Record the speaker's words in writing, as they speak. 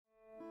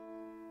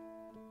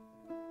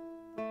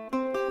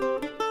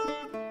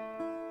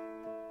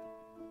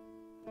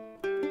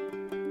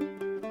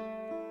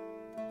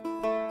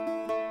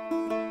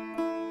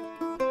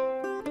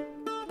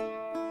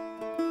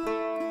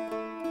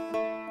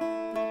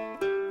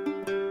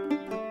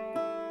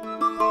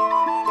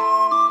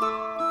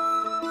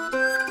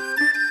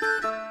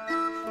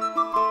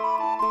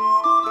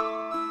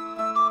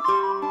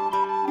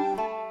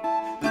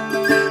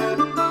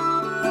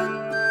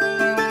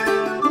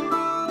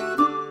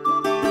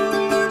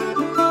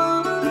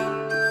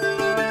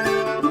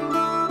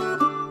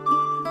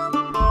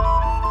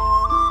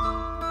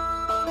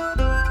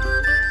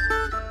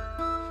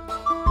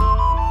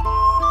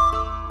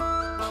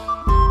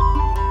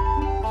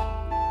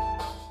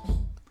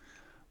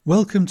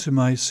Welcome to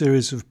my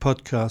series of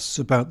podcasts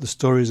about the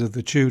stories of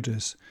the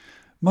Tudors.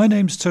 My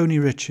name's Tony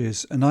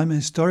Riches and I'm a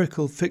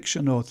historical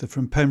fiction author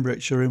from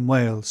Pembrokeshire in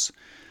Wales.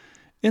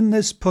 In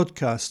this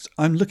podcast,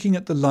 I'm looking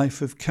at the life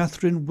of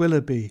Catherine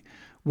Willoughby,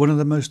 one of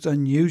the most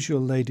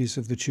unusual ladies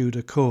of the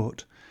Tudor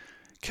court.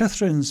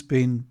 Catherine's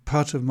been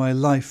part of my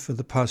life for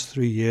the past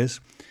 3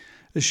 years,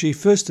 as she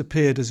first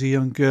appeared as a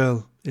young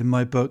girl in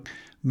my book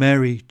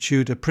Mary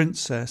Tudor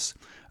Princess,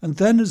 and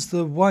then as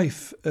the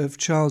wife of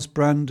Charles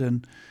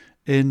Brandon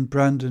in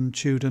Brandon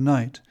Tudor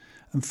Knight,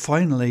 and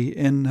finally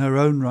in her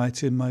own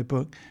right in my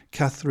book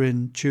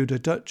Catherine Tudor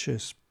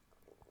Duchess.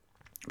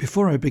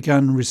 Before I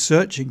began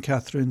researching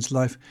Catherine's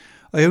life,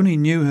 I only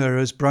knew her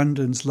as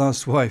Brandon's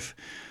last wife,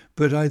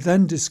 but I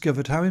then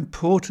discovered how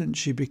important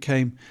she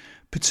became,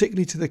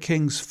 particularly to the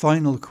king's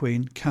final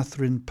queen,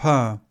 Catherine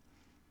Parr.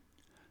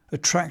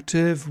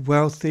 Attractive,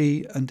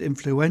 wealthy and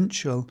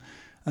influential,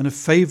 and a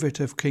favourite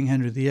of King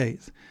Henry VIII,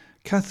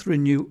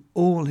 Catherine knew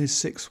all his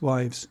 6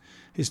 wives,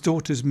 his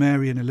daughters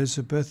Mary and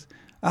Elizabeth,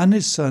 and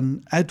his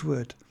son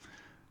Edward.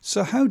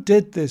 So how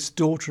did this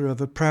daughter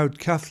of a proud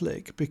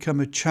Catholic become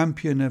a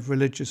champion of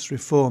religious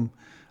reform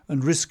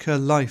and risk her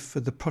life for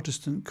the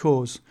Protestant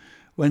cause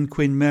when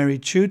Queen Mary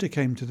Tudor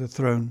came to the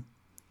throne?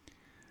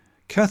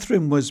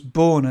 Catherine was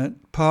born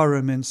at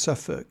Parham in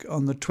Suffolk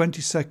on the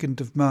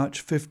 22nd of March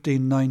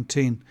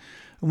 1519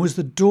 and was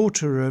the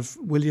daughter of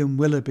William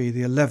Willoughby,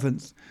 the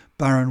 11th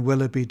Baron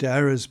Willoughby de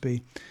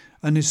Eresby,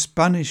 and his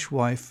Spanish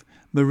wife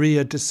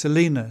Maria de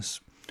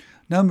Salinas.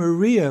 Now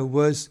Maria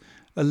was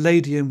a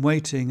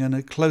lady-in-waiting and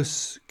a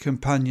close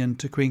companion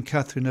to Queen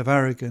Catherine of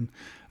Aragon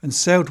and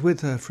sailed with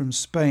her from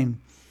Spain.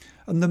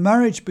 And the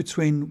marriage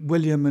between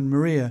William and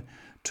Maria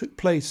took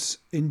place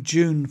in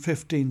June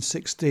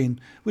 1516,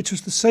 which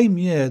was the same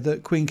year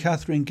that Queen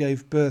Catherine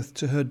gave birth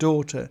to her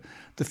daughter,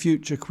 the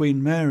future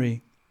Queen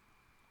Mary.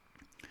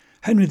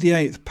 Henry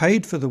VIII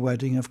paid for the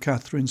wedding of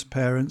Catherine's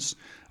parents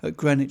at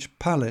Greenwich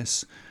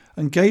Palace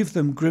and gave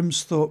them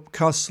Grimsthorpe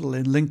Castle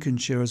in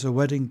Lincolnshire as a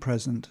wedding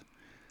present.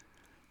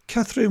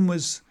 Catherine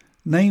was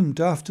named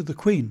after the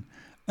Queen,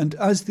 and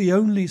as the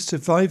only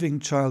surviving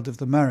child of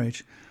the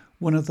marriage,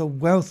 one of the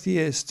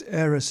wealthiest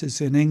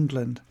heiresses in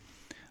England.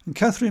 And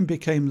Catherine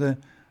became the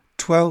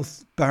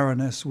 12th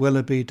Baroness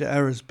Willoughby de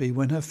Eresby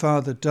when her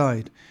father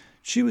died.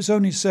 She was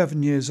only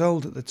 7 years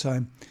old at the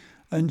time,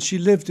 and she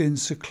lived in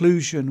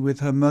seclusion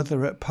with her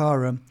mother at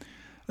Parham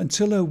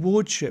until her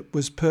wardship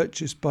was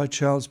purchased by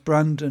Charles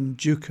Brandon,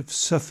 Duke of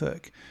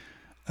Suffolk,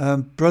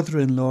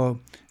 brother-in-law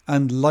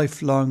and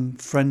lifelong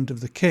friend of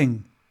the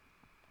king.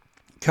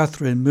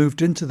 Catherine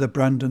moved into the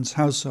Brandons'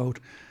 household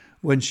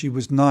when she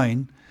was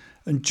 9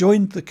 and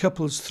joined the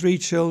couple's 3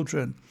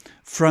 children,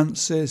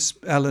 Francis,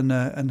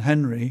 Eleanor and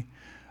Henry,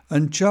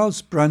 and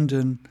Charles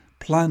Brandon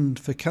planned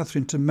for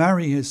Catherine to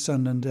marry his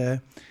son and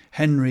heir,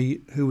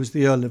 Henry, who was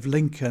the Earl of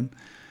Lincoln.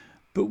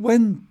 But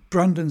when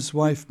Brandon's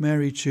wife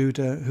Mary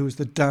Tudor, who was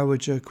the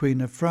Dowager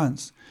Queen of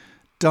France,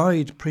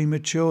 died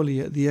prematurely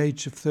at the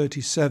age of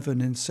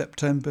 37 in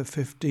September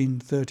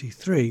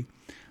 1533,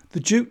 the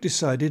Duke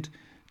decided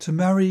to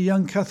marry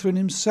young Catherine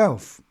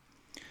himself.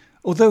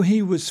 Although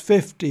he was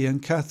 50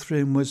 and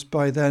Catherine was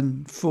by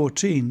then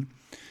 14,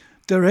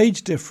 their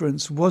age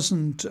difference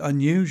wasn't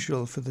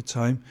unusual for the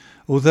time,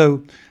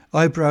 although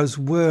eyebrows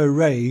were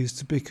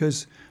raised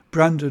because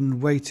Brandon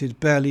waited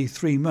barely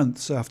 3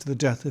 months after the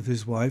death of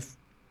his wife.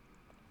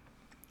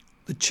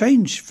 The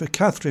change for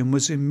Catherine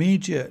was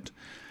immediate,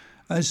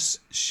 as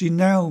she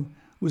now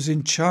was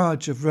in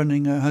charge of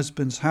running her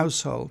husband's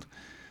household,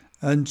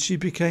 and she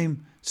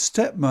became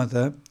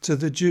stepmother to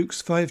the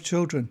Duke's 5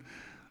 children,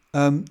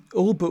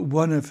 all but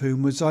one of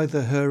whom was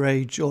either her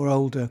age or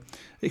older,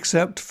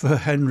 except for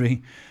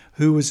Henry,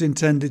 who was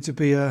intended to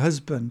be her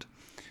husband.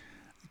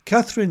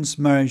 Catherine's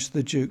marriage to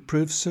the Duke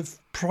proved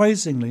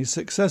surprisingly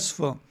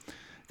successful,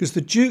 because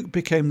the Duke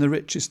became the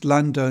richest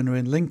landowner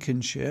in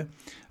Lincolnshire,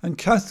 and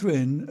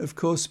Catherine, of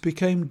course,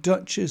 became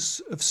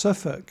Duchess of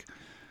Suffolk.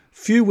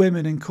 Few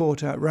women in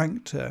court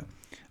outranked her,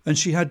 and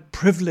she had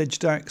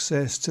privileged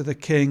access to the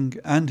king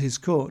and his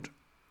court.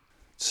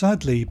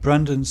 Sadly,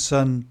 Brandon's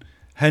son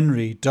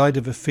Henry died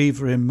of a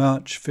fever in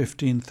March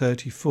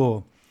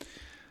 1534.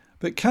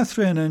 But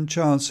Catherine and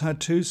Charles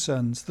had 2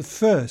 sons. The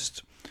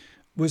first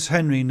was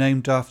Henry,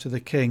 named after the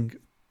king,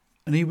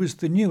 and he was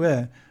the new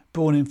heir,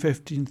 born in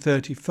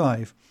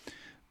 1535.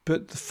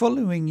 But the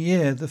following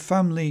year, the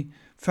family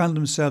found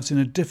themselves in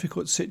a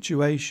difficult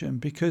situation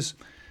because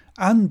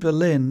Anne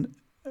Boleyn,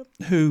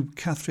 who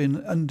Catherine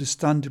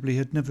understandably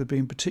had never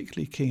been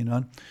particularly keen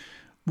on,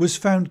 was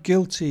found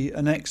guilty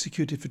and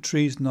executed for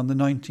treason on the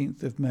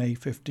 19th of May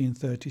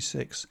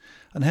 1536,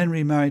 and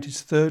Henry married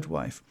his 3rd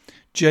wife,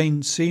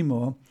 Jane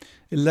Seymour,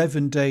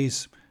 11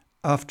 days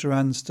after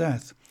Anne's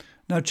death.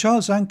 Now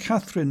Charles and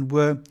Catherine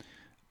were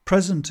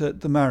present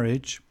at the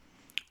marriage,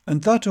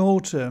 and that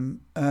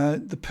autumn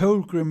the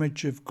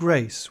Pilgrimage of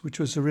Grace, which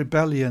was a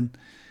rebellion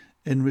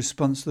in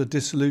response to the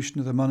dissolution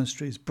of the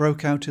monasteries,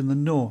 broke out in the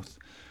north,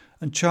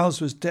 and Charles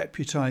was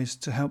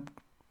deputised to help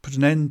put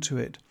an end to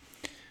it.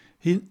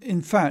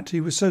 In fact, he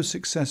was so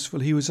successful,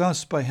 he was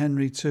asked by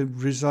Henry to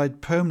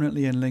reside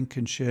permanently in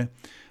Lincolnshire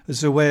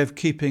as a way of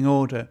keeping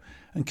order,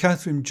 and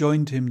Catherine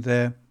joined him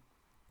there.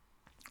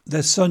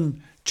 Their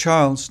son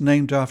Charles,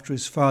 named after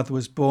his father,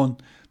 was born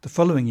the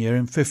following year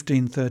in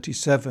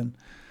 1537,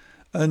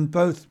 and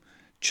both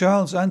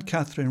Charles and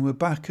Catherine were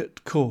back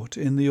at court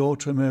in the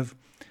autumn of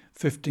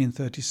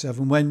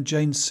 1537 when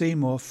Jane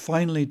Seymour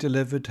finally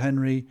delivered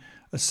Henry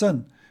a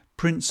son,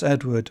 Prince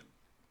Edward.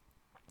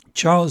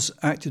 Charles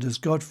acted as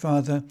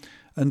godfather,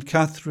 and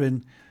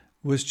Catherine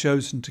was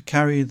chosen to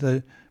carry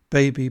the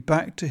baby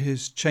back to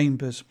his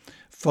chambers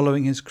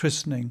following his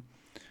christening.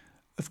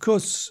 Of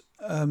course,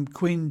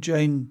 Queen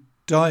Jane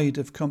died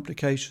of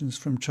complications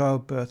from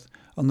childbirth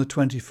on the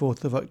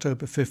 24th of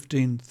October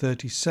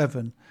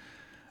 1537,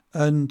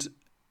 and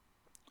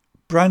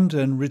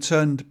Brandon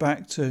returned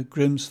back to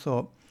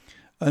Grimsthorpe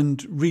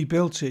and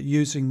rebuilt it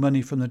using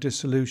money from the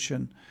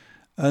dissolution.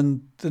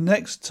 And the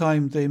next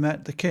time they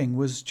met the king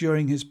was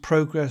during his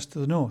progress to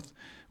the north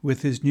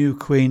with his new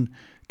queen,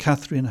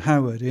 Catherine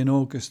Howard, in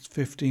August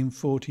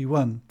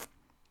 1541.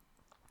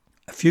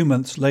 A few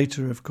months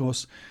later, of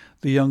course,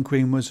 the young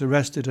queen was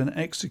arrested and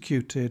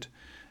executed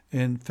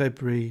in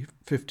February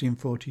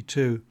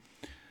 1542.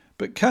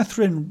 But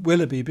Catherine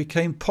Willoughby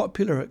became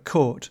popular at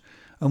court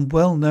and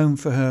well known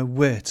for her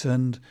wit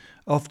and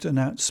often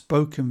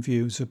outspoken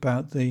views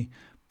about the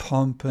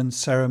pomp and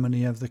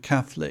ceremony of the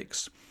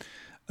Catholics.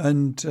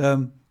 And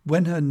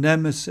when her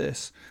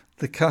nemesis,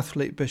 the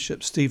Catholic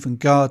Bishop Stephen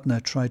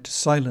Gardiner, tried to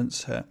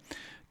silence her,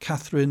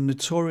 Catherine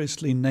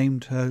notoriously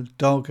named her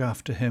dog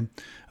after him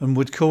and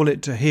would call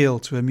it to heel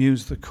to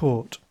amuse the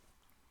court.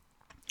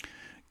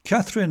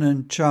 Catherine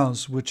and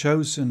Charles were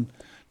chosen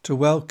to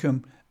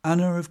welcome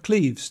Anna of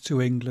Cleves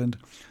to England,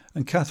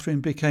 and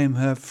Catherine became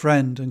her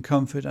friend and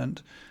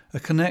confidant, a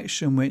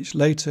connection which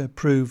later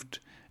proved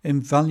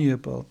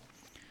invaluable.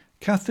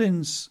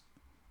 Catherine's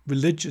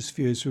religious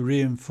views were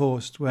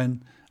reinforced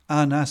when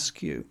Anne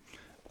Askew,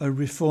 a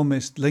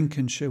reformist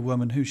Lincolnshire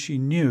woman who she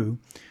knew,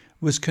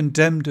 was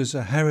condemned as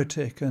a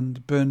heretic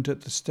and burned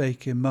at the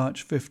stake in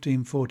March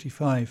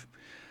 1545.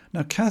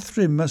 Now,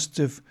 Catherine must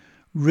have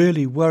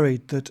really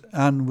worried that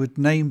Anne would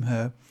name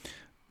her,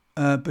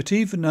 but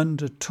even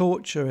under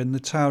torture in the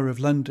Tower of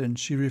London,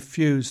 she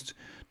refused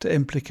to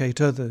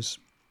implicate others.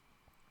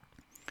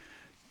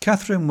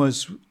 Catherine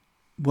was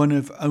one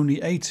of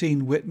only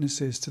 18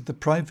 witnesses to the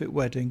private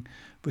wedding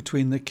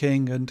between the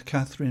king and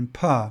Catherine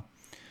Parr,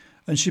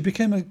 and she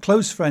became a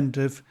close friend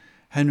of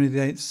Henry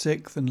VIII's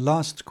sixth and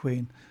last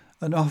queen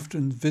and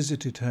often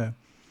visited her.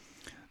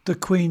 The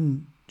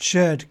queen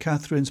shared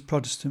Catherine's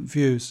Protestant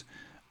views,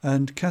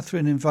 and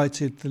Catherine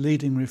invited the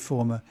leading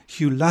reformer,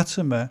 Hugh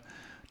Latimer,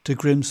 to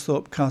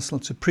Grimsthorpe Castle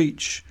to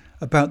preach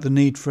about the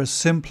need for a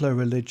simpler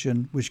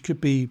religion which could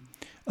be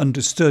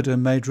understood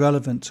and made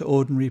relevant to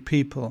ordinary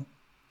people.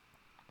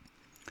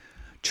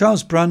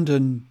 Charles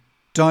Brandon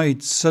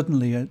died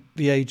suddenly at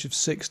the age of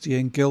 60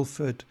 in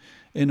Guildford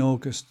in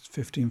August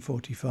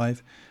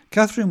 1545.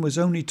 Catherine was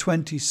only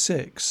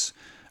 26,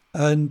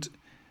 and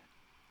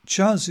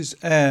Charles's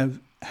heir,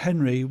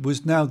 Henry,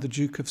 was now the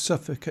Duke of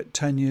Suffolk at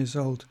 10 years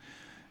old,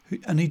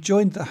 and he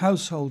joined the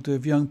household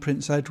of young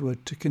Prince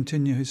Edward to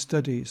continue his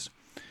studies.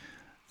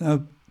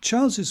 Now,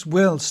 Charles's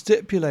will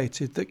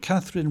stipulated that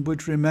Catherine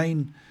would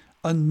remain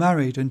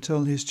unmarried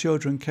until his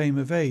children came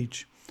of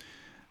age,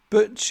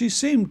 but she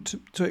seemed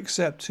to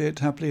accept it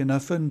happily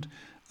enough, and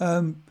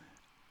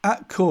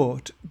at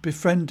court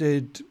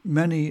befriended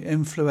many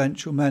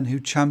influential men who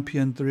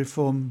championed the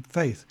Reformed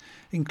faith,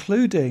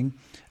 including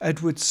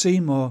Edward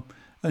Seymour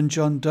and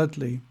John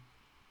Dudley.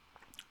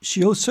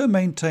 She also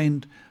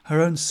maintained her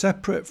own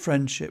separate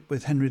friendship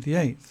with Henry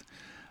VIII,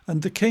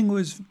 and the king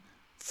was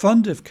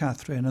fond of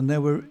Catherine, and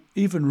there were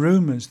even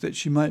rumours that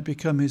she might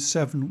become his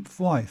seventh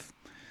wife.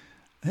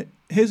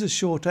 Here's a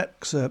short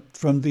excerpt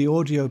from the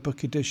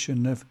audiobook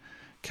edition of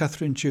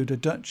Catherine Tudor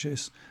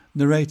Duchess,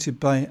 narrated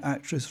by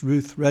actress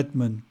Ruth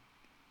Redman.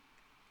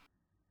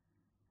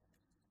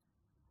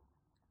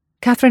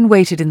 Catherine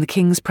waited in the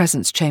King's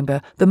presence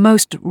chamber, the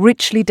most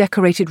richly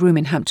decorated room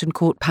in Hampton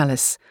Court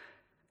Palace.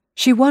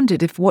 She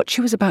wondered if what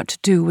she was about to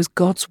do was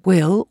God's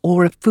will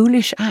or a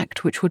foolish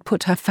act which would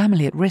put her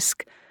family at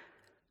risk.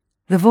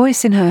 The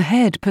voice in her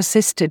head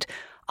persisted,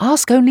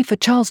 "Ask only for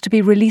Charles to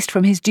be released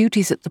from his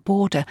duties at the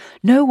border.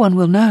 No one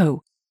will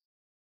know."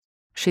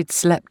 She'd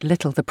slept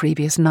little the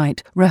previous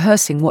night,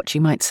 rehearsing what she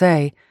might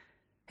say.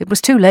 It was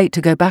too late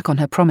to go back on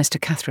her promise to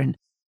Catherine.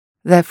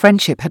 Their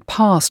friendship had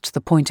passed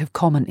the point of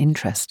common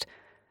interest.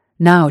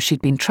 Now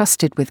she'd been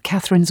trusted with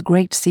Catherine's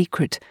great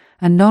secret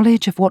and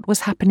knowledge of what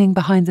was happening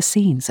behind the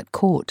scenes at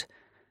court.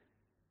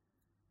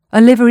 A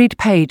liveried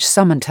page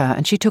summoned her,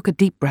 and she took a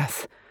deep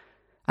breath.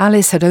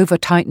 Alice had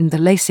over-tightened the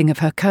lacing of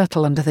her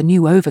kirtle under the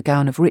new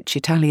overgown of rich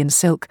Italian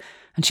silk,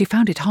 and she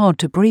found it hard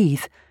to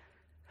breathe.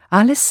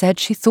 Alice said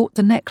she thought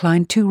the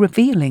neckline too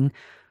revealing,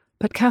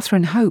 but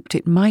Catherine hoped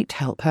it might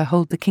help her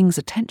hold the king's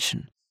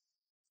attention.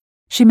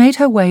 She made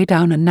her way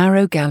down a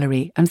narrow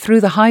gallery and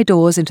through the high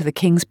doors into the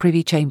king's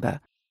privy chamber.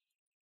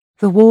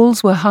 The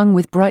walls were hung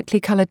with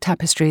brightly coloured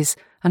tapestries,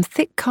 and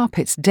thick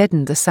carpets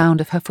deadened the sound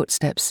of her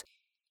footsteps.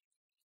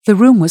 The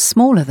room was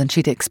smaller than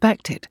she'd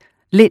expected,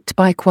 lit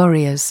by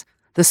quarriers,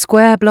 the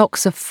square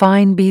blocks of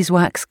fine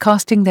beeswax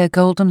casting their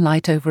golden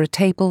light over a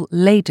table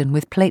laden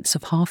with plates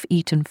of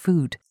half-eaten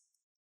food.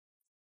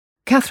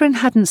 Catherine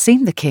hadn't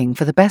seen the king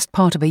for the best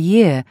part of a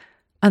year,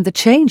 and the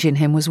change in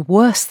him was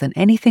worse than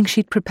anything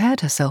she'd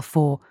prepared herself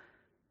for.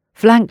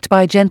 Flanked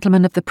by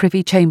gentlemen of the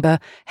Privy Chamber,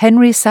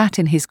 Henry sat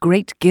in his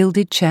great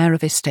gilded chair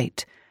of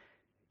estate.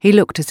 He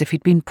looked as if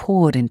he'd been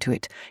poured into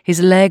it, his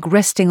leg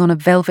resting on a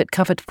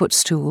velvet-covered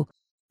footstool.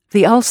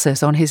 The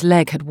ulcers on his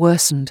leg had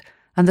worsened,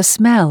 and the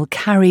smell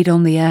carried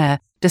on the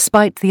air,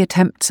 despite the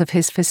attempts of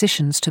his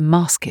physicians to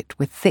mask it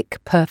with thick,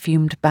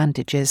 perfumed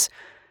bandages.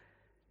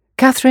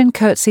 Catherine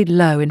curtsied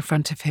low in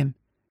front of him.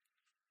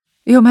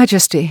 "Your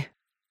Majesty."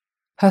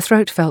 Her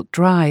throat felt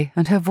dry,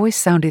 and her voice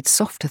sounded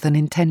softer than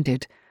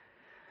intended.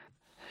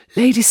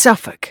 "Lady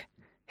Suffolk."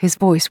 His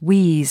voice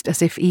wheezed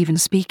as if even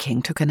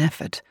speaking took an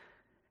effort.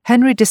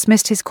 Henry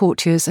dismissed his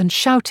courtiers and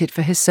shouted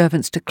for his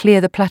servants to clear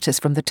the platters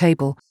from the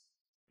table.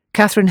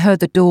 Catherine heard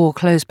the door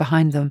close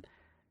behind them.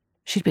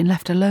 She'd been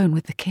left alone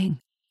with the king,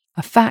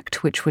 a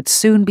fact which would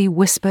soon be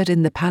whispered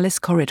in the palace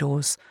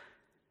corridors.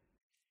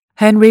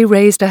 Henry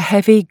raised a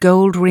heavy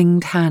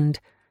gold-ringed hand.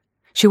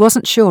 She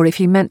wasn't sure if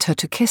he meant her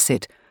to kiss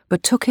it,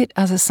 but took it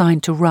as a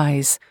sign to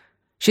rise.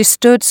 She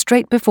stood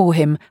straight before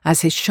him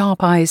as his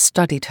sharp eyes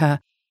studied her.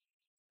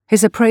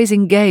 His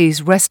appraising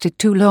gaze rested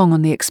too long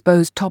on the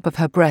exposed top of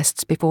her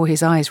breasts before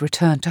his eyes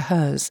returned to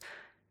hers.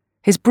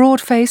 His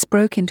broad face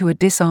broke into a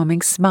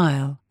disarming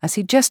smile as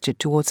he gestured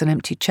towards an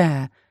empty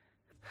chair.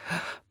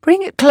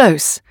 "Bring it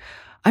close.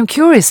 I'm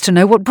curious to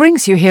know what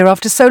brings you here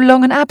after so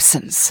long an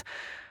absence."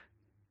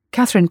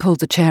 Catherine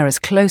pulled the chair as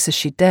close as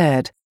she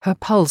dared, her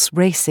pulse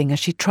racing as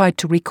she tried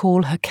to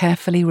recall her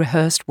carefully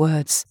rehearsed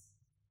words.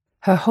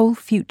 Her whole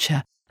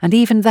future, and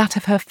even that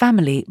of her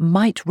family,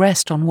 might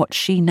rest on what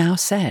she now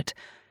said.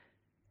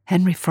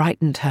 Henry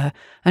frightened her,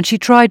 and she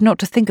tried not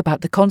to think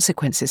about the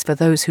consequences for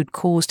those who'd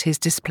caused his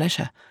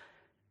displeasure.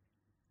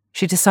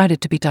 She decided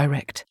to be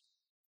direct.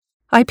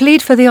 "I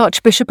plead for the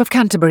Archbishop of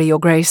Canterbury, Your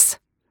Grace."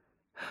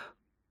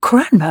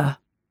 "Cranmer?"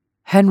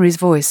 Henry's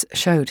voice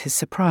showed his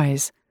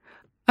surprise.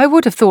 "I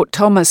would have thought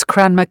Thomas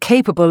Cranmer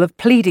capable of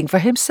pleading for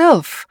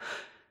himself."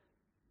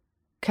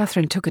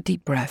 Catherine took a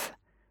deep breath.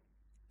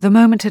 The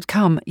moment had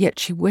come, yet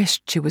she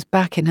wished she was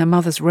back in her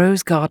mother's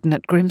rose garden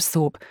at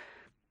Grimsthorpe.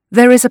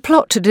 "There is a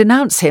plot to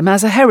denounce him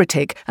as a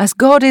heretic. As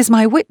God is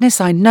my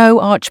witness, I know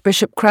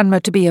Archbishop Cranmer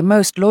to be a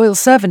most loyal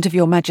servant of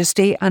Your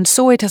Majesty, and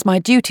saw it as my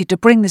duty to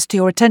bring this to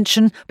your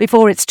attention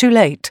before it's too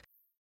late."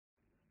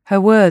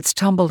 Her words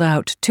tumbled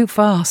out too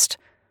fast.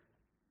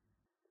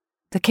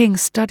 The king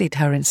studied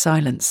her in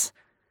silence.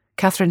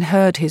 Catherine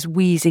heard his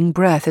wheezing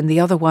breath in the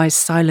otherwise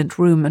silent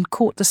room and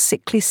caught the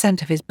sickly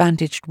scent of his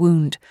bandaged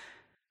wound.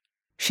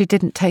 She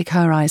didn't take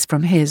her eyes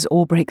from his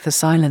or break the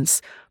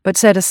silence, but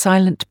said a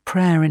silent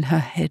prayer in her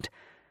head.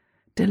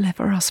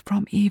 "Deliver us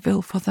from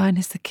evil, for thine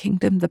is the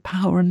kingdom, the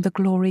power and the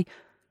glory."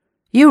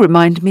 "You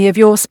remind me of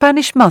your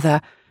Spanish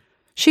mother.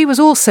 She was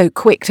also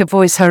quick to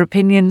voice her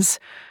opinions."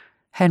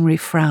 Henry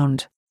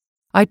frowned.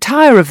 "I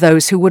tire of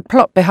those who would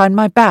plot behind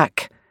my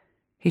back."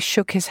 He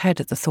shook his head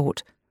at the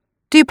thought.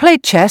 "Do you play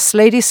chess,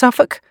 Lady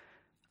Suffolk?"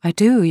 "I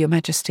do, Your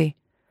Majesty."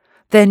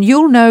 "Then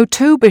you'll know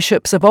 2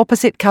 bishops of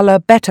opposite colour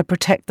better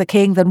protect the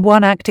king than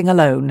one acting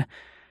alone."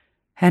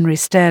 Henry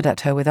stared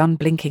at her with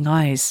unblinking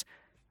eyes.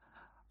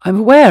 "I'm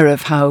aware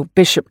of how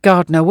Bishop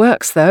Gardiner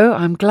works, though.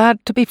 I'm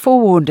glad to be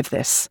forewarned of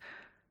this."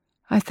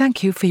 "I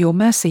thank you for your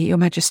mercy, Your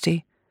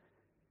Majesty."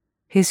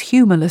 His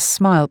humourless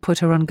smile put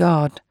her on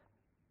guard.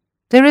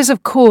 "There is,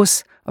 of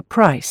course, a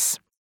price."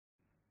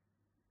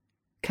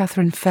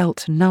 Catherine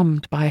felt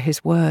numbed by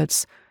his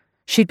words.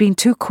 She'd been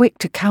too quick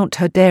to count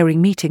her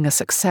daring meeting a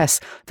success.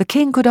 The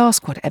king could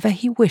ask whatever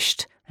he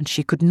wished, and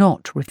she could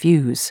not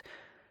refuse.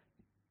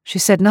 She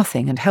said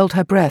nothing and held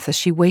her breath as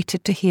she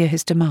waited to hear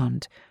his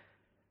demand.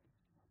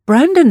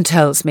 "Brandon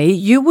tells me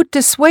you would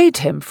dissuade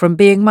him from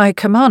being my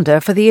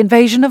commander for the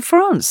invasion of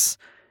France."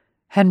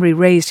 Henry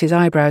raised his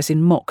eyebrows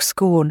in mock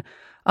scorn.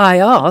 "I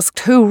asked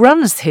who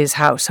runs his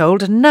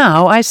household, and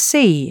now I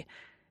see."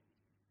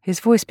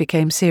 His voice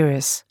became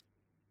serious.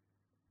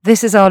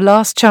 "This is our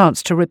last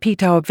chance to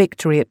repeat our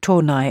victory at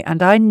Tournai,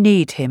 and I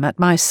need him at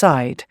my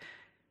side."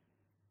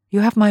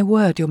 "You have my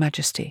word, Your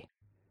Majesty."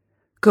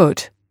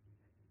 "Good."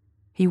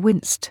 He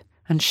winced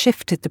and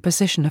shifted the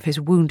position of his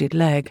wounded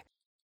leg.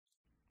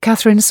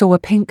 Catherine saw a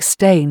pink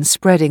stain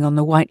spreading on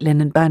the white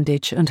linen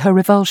bandage, and her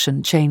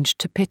revulsion changed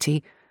to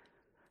pity.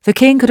 The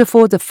king could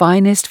afford the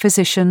finest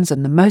physicians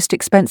and the most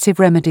expensive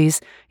remedies,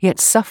 yet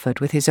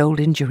suffered with his old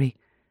injury.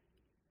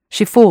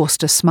 She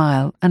forced a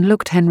smile and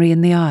looked Henry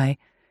in the eye.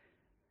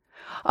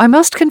 "I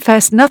must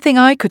confess nothing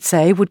I could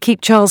say would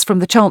keep Charles from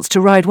the chance to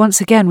ride once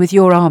again with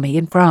your army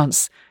in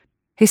France.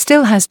 He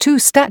still has 2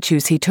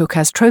 statues he took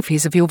as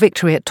trophies of your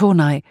victory at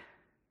Tournai."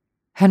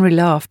 Henry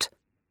laughed.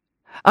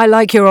 "I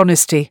like your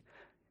honesty.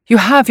 You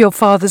have your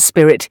father's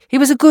spirit. He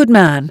was a good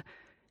man."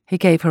 He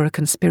gave her a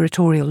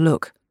conspiratorial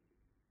look.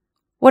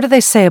 "What do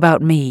they say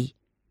about me?"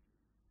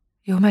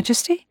 "Your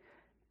Majesty?"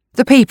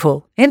 "The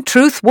people. In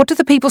truth, what do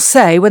the people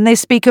say when they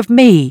speak of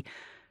me?"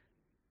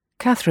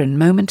 Catherine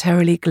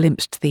momentarily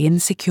glimpsed the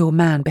insecure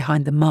man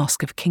behind the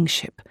mask of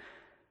kingship.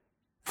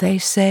 "They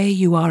say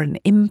you are an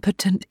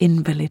impotent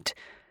invalid.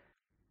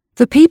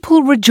 The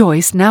people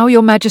rejoice now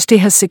your Majesty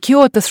has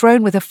secured the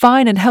throne with a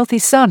fine and healthy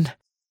son."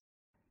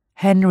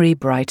 Henry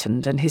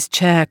brightened and his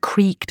chair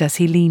creaked as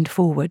he leaned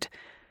forward.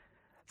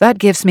 "That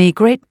gives me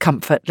great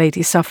comfort,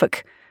 Lady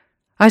Suffolk.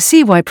 I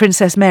see why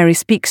Princess Mary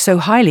speaks so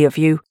highly of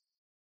you."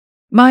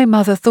 "My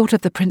mother thought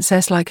of the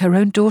princess like her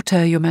own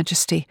daughter, Your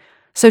Majesty,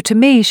 so to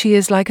me she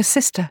is like a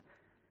sister."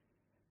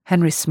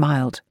 Henry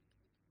smiled.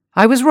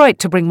 "I was right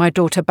to bring my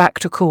daughter back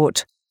to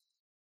court."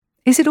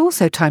 "Is it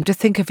also time to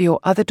think of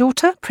your other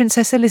daughter,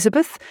 Princess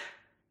Elizabeth?"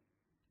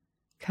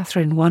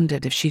 Catherine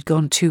wondered if she'd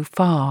gone too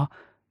far,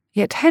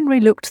 yet Henry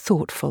looked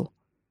thoughtful.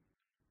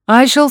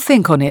 "I shall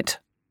think on it."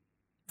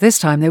 This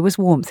time there was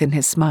warmth in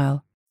his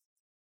smile.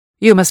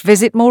 "You must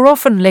visit more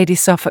often, Lady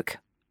Suffolk."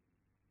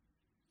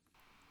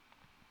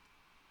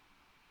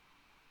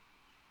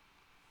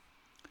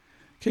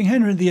 King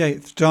Henry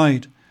VIII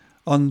died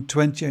on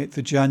 28th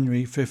of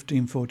January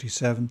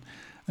 1547,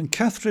 and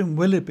Catherine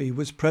Willoughby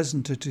was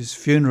present at his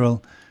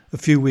funeral a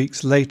few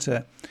weeks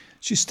later.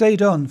 She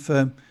stayed on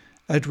for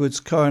Edward's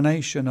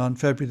coronation on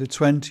February the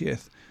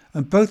 20th,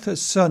 and both her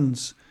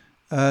sons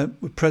were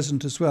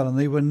present as well, and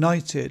they were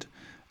knighted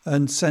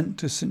and sent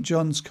to St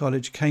John's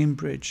College,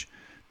 Cambridge,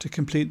 to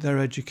complete their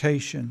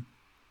education.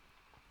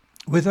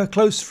 With her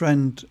close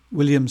friend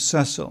William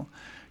Cecil,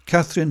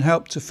 Catherine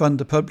helped to fund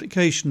the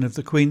publication of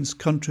the Queen's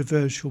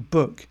controversial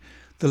book,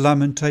 The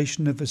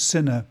Lamentation of a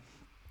Sinner,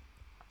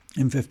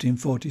 in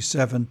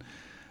 1547,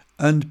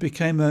 and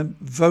became a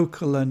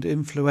vocal and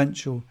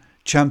influential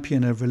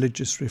champion of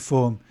religious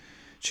reform.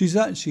 She's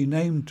actually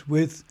named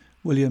with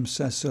William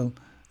Cecil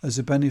as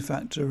a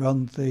benefactor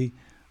on the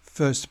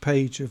first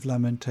page of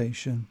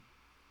Lamentation.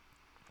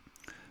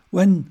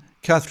 When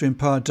Catherine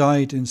Parr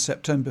died in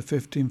September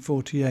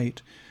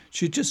 1548,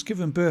 she had just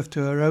given birth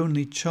to her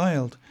only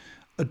child,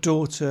 a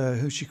daughter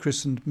who she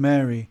christened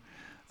Mary,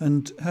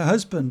 and her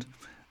husband,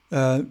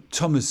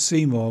 Thomas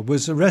Seymour,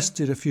 was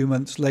arrested a few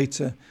months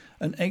later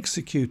and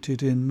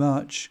executed in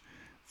March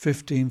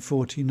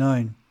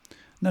 1549.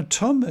 Now,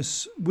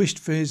 Thomas wished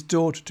for his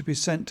daughter to be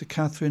sent to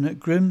Catherine at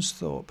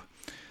Grimsthorpe,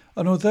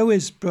 and although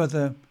his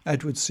brother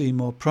Edward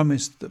Seymour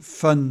promised that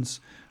funds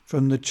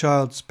from the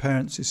child's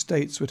parents'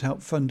 estates would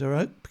help fund her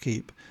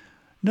upkeep,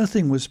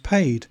 nothing was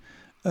paid,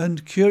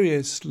 and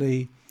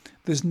curiously,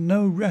 there's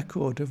no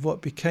record of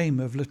what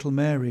became of little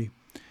Mary.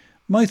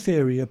 My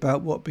theory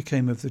about what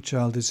became of the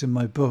child is in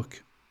my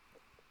book.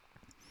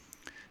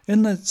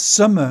 In the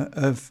summer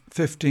of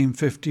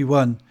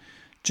 1551,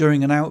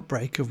 during an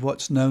outbreak of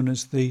what's known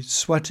as the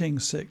sweating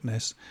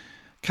sickness,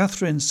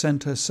 Catherine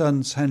sent her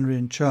sons Henry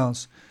and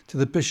Charles to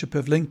the Bishop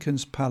of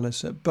Lincoln's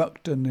palace at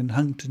Buckden in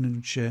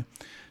Huntingdonshire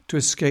to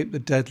escape the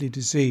deadly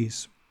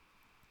disease.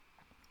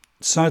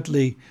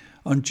 Sadly,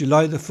 on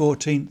July the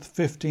 14th,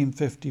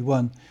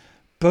 1551,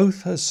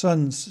 both her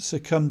sons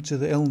succumbed to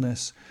the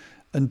illness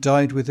and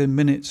died within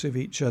minutes of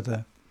each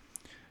other.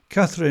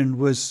 Catherine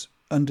was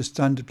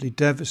understandably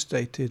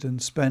devastated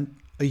and spent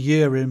a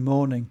year in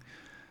mourning.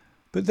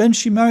 But then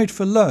she married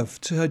for love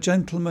to her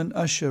gentleman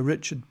usher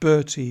Richard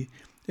Bertie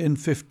in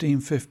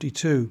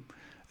 1552,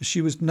 as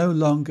she was no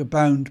longer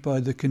bound by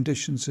the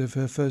conditions of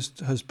her first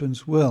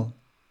husband's will.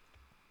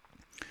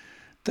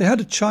 They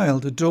had a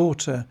child, a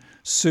daughter,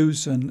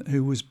 Susan,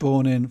 who was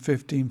born in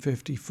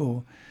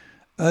 1554,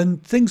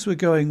 and things were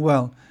going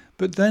well.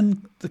 But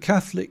then the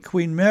Catholic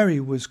Queen Mary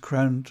was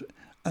crowned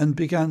and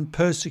began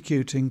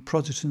persecuting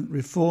Protestant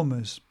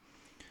reformers.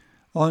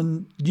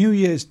 On New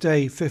Year's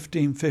Day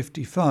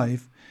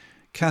 1555,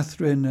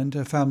 Catherine and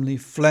her family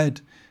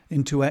fled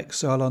into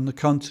exile on the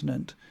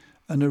continent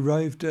and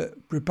arrived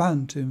at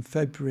Brabant in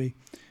February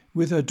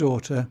with her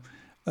daughter,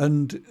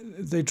 and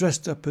they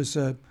dressed up as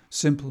a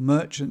simple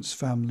merchant's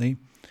family,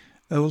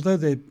 although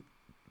they'd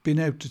been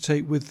able to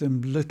take with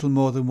them little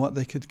more than what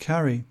they could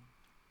carry.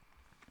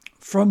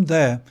 From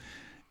there,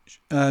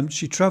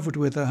 she travelled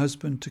with her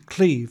husband to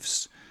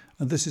Cleves,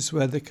 and this is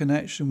where the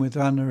connection with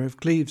Anna of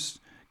Cleves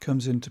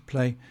comes into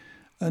play.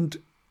 And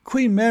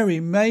Queen Mary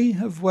may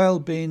have well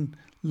been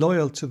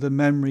loyal to the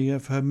memory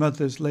of her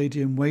mother's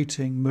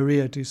lady-in-waiting,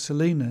 Maria de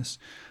Salinas,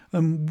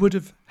 and would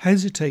have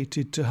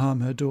hesitated to harm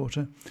her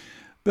daughter.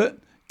 But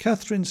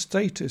Catherine's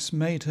status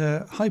made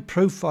her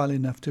high-profile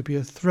enough to be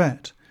a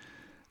threat.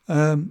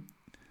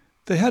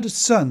 They had a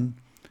son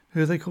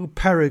who they called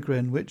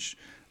Peregrine, which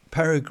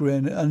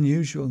Peregrine,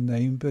 unusual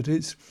name, but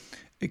it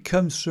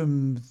comes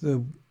from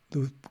the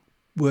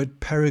word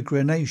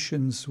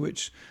peregrinations,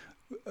 which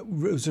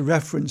was a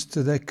reference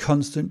to their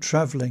constant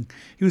travelling.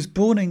 He was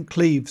born in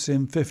Cleves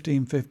in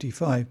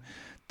 1555,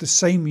 the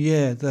same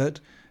year that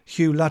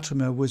Hugh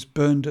Latimer was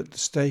burned at the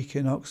stake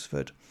in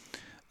Oxford.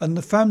 And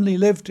the family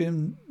lived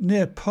in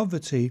near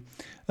poverty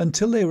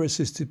until they were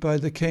assisted by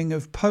the King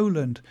of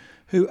Poland,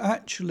 who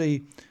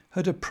actually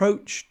had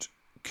approached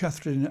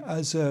Catherine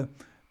as a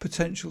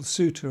potential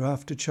suitor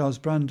after Charles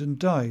Brandon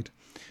died.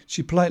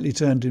 She politely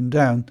turned him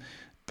down,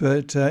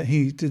 but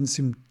he didn't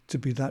seem to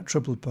be that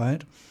troubled by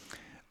it.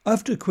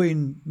 After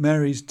Queen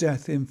Mary's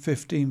death in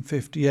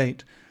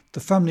 1558, the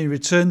family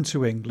returned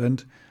to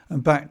England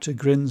and back to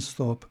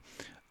Grimsthorpe.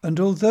 And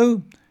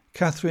although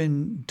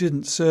Catherine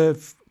didn't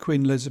serve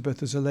Queen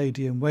Elizabeth as a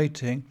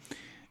lady-in-waiting,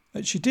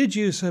 she did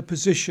use her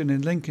position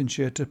in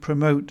Lincolnshire to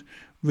promote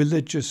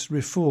religious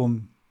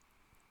reform.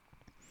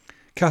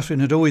 Catherine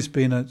had always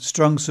been a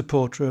strong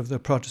supporter of the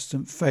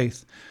Protestant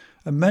faith,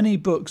 and many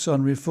books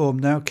on reform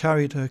now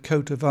carried her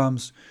coat of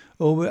arms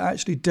or were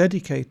actually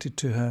dedicated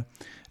to her,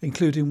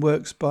 including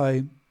works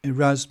by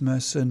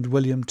Erasmus and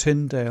William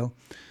Tyndale.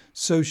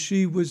 So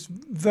she was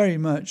very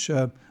much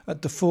at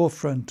the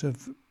forefront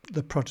of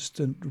the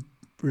Protestant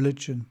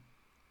religion.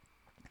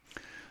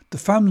 The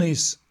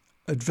family's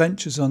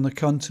adventures on the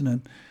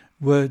continent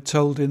were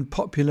told in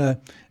popular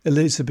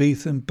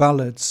Elizabethan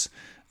ballads,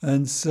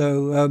 and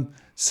so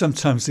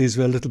sometimes these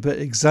were a little bit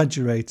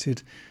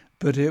exaggerated,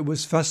 but it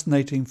was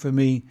fascinating for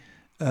me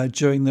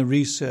during the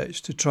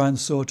research to try and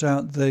sort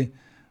out the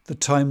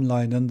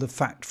timeline and the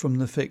fact from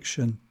the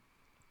fiction.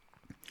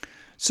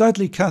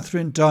 Sadly,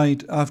 Catherine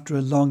died after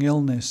a long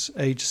illness,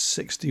 aged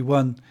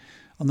 61,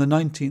 on the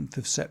 19th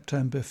of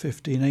September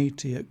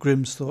 1580 at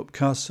Grimsthorpe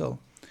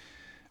Castle.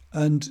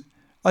 And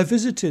I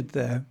visited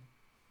there,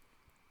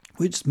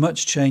 which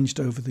much changed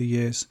over the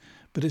years,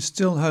 but it's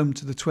still home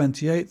to the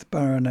 28th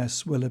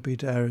Baroness Willoughby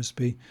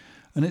d'Eresby,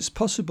 and it's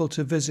possible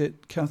to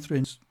visit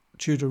Catherine's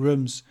Tudor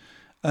rooms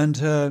and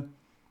her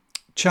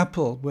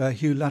chapel where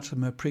Hugh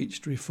Latimer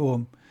preached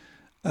reform.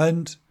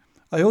 And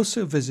I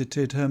also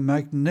visited her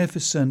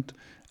magnificent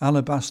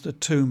alabaster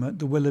tomb at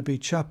the Willoughby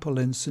Chapel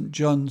in St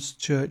John's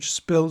Church,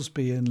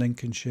 Spilsby in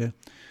Lincolnshire.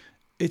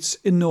 It's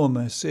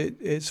enormous.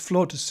 It's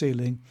floor to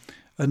ceiling.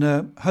 And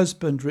her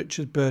husband,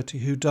 Richard Bertie,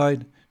 who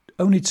died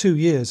only 2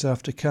 years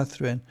after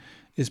Catherine,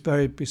 is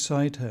buried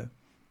beside her.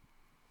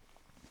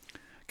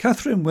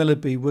 Catherine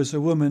Willoughby was a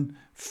woman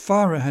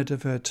far ahead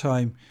of her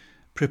time,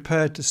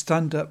 prepared to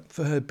stand up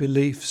for her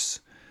beliefs,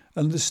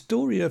 and the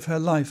story of her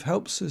life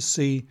helps us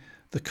see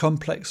the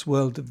complex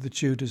world of the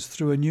Tudors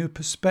through a new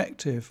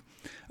perspective,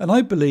 and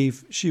I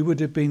believe she would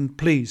have been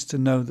pleased to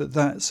know that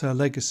that's her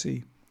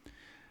legacy.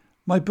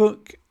 My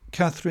book,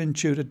 Catherine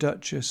Tudor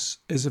Duchess,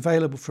 is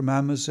available from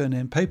Amazon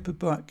in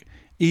paperback,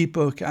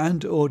 ebook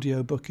and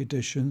audiobook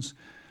editions,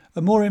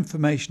 and more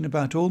information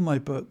about all my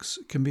books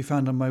can be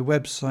found on my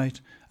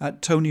website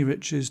at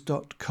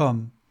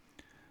tonyriches.com.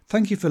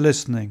 Thank you for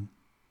listening.